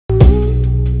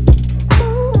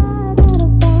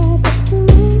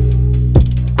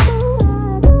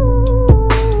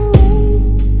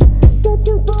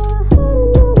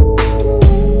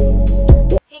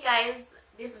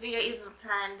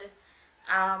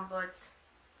But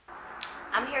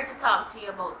I'm here to talk to you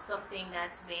about something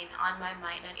that's been on my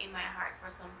mind and in my heart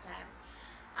for some time.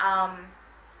 Um,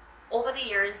 Over the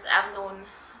years, I've known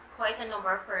quite a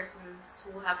number of persons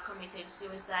who have committed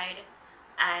suicide,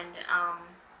 and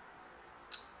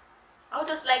I would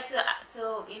just like to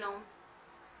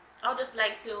I would just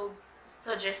like to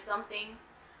suggest something.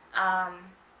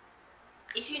 Um,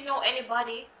 if you know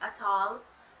anybody at all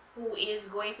who is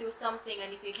going through something,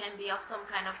 and if you can be of some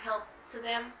kind of help to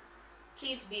them,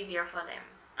 please be there for them.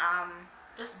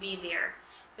 Just be there,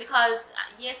 because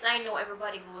yes, I know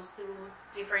everybody goes through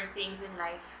different things in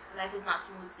life. Life is not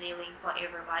smooth sailing for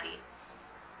everybody.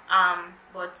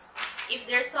 But if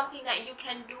there's something that you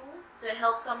can do to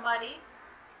help somebody,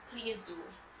 please do.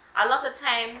 A lot of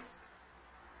times,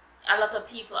 a lot of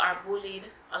people are bullied.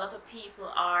 A lot of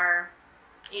people are,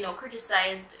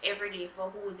 criticized every day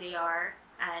for who they are.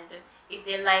 And if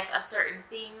they like a certain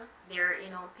thing,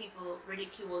 people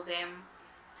ridicule them,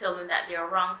 tell them that they're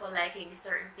wrong for liking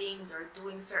certain things or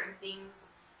doing certain things.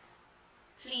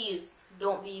 Please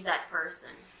don't be that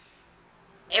person.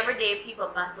 Every day people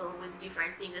battle with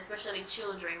different things, especially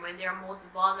children when they're most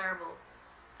vulnerable.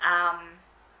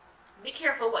 Be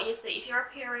careful what you say. If you're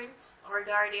a parent or a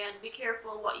guardian, be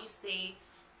careful what you say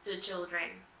to children,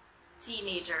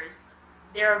 teenagers.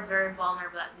 They're very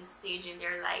vulnerable at this stage in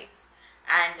their life.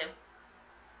 And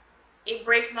it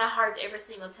breaks my heart every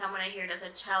single time when I hear that a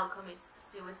child commits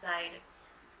suicide.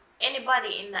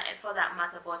 Anybody in that, for that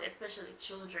matter, but especially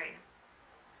children.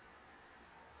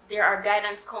 There are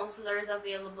guidance counselors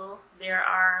available. There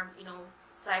are,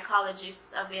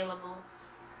 psychologists available.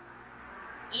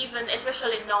 Even,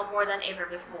 especially now more than ever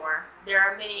before, there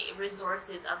are many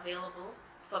resources available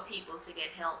for people to get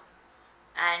help.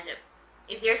 And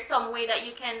if there's some way that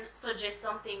you can suggest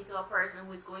something to a person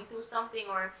who is going through something,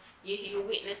 or you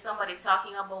witness somebody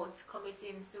talking about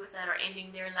committing suicide or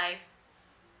ending their life,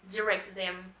 direct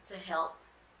them to help.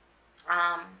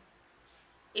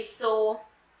 It's so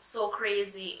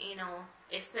crazy,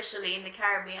 especially in the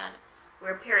Caribbean,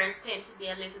 where parents tend to be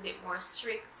a little bit more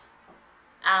strict.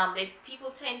 People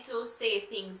tend to say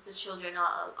things to children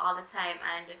all the time,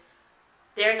 and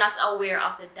they're not aware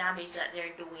of the damage that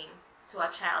they're doing to a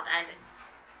child. And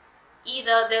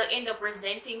either they'll end up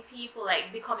resenting people,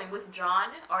 like becoming withdrawn,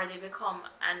 or they become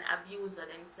an abuser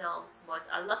themselves. But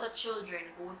a lot of children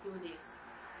go through this,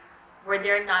 where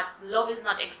love is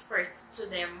not expressed to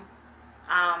them.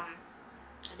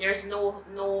 There's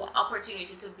no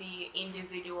opportunity to be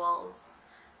individuals.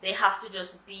 They have to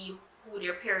just be who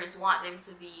their parents want them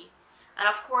to be. And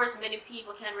of course, many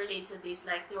people can relate to this,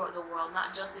 like throughout the world,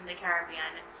 not just in the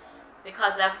Caribbean,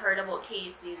 because I've heard about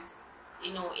cases,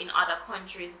 in other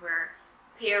countries where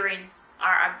parents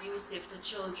are abusive to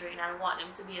children and want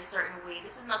them to be a certain way.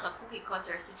 This is not a cookie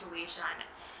cutter situation.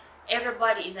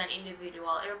 Everybody is an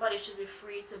individual. Everybody should be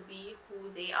free to be who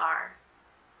they are,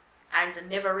 and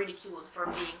never ridiculed for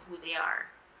being who they are.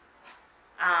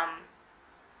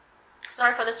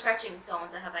 Sorry for the scratching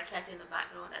sounds. I have a cat in the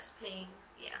background that's playing.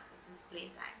 Yeah, this is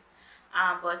playtime.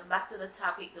 But back to the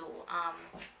topic though.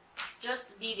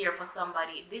 Just be there for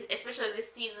somebody. Especially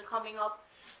this season coming up,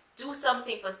 do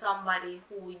something for somebody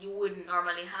who you wouldn't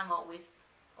normally hang out with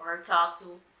or talk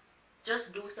to.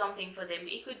 Just do something for them.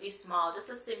 It could be small, just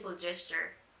a simple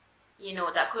gesture,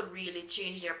 that could really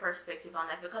change their perspective on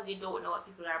life, because you don't know what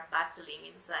people are battling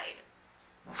inside.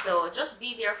 So just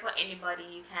be there for anybody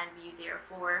you can be there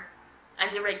for, and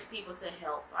direct people to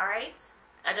help. All right.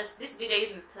 This video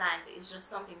isn't planned. It's just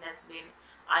something that's been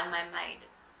on my mind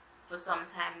for some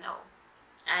time now,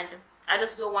 and I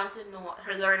just don't want to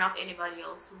learn of anybody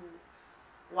else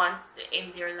who wants to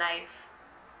end their life.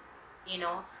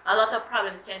 A lot of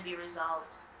problems can be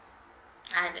resolved,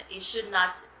 and they should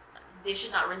not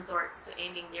resort to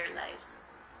ending their lives.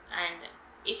 And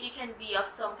if you can be of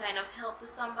some kind of help to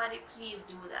somebody, please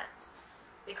do that.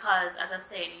 Because, as I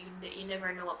said, you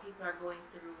never know what people are going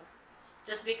through.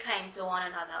 Just be kind to one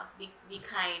another. Be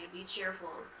kind, be cheerful.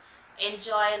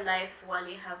 Enjoy life while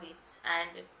you have it.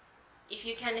 And if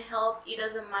you can help, it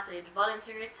doesn't matter.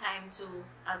 Volunteer your time to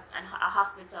a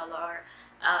hospital or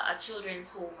a children's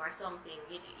home or something.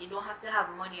 You don't have to have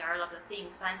money or a lot of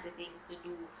things, fancy things to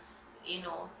do,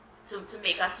 to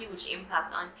make a huge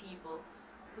impact on people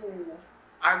who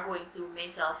are going through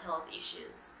mental health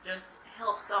issues. Just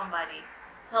help somebody.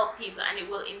 Help people, and it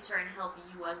will in turn help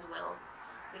you as well,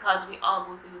 because we all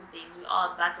go through things, we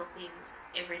all battle things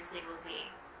every single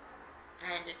day.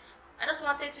 And I just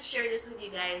wanted to share this with you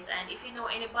guys. And if you know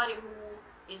anybody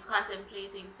who is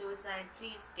contemplating suicide,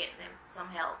 please get them some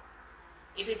help.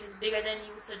 If it is bigger than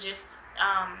you, suggest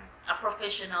a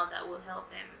professional that will help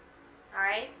them. All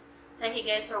right, Thank you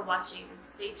guys for watching.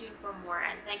 Stay tuned for more,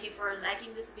 and thank you for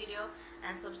liking this video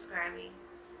and subscribing.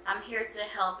 I'm here to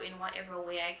help in whatever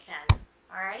way I can.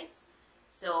 Alright?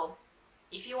 So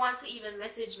if you want to even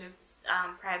message me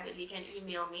privately, you can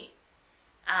email me.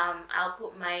 I'll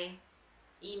put my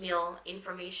email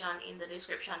information in the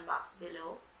description box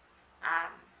below.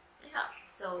 Yeah,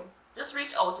 so just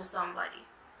reach out to somebody.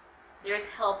 There's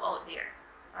help out there.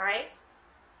 Alright?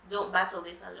 Don't battle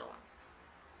this alone.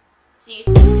 See you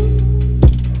soon.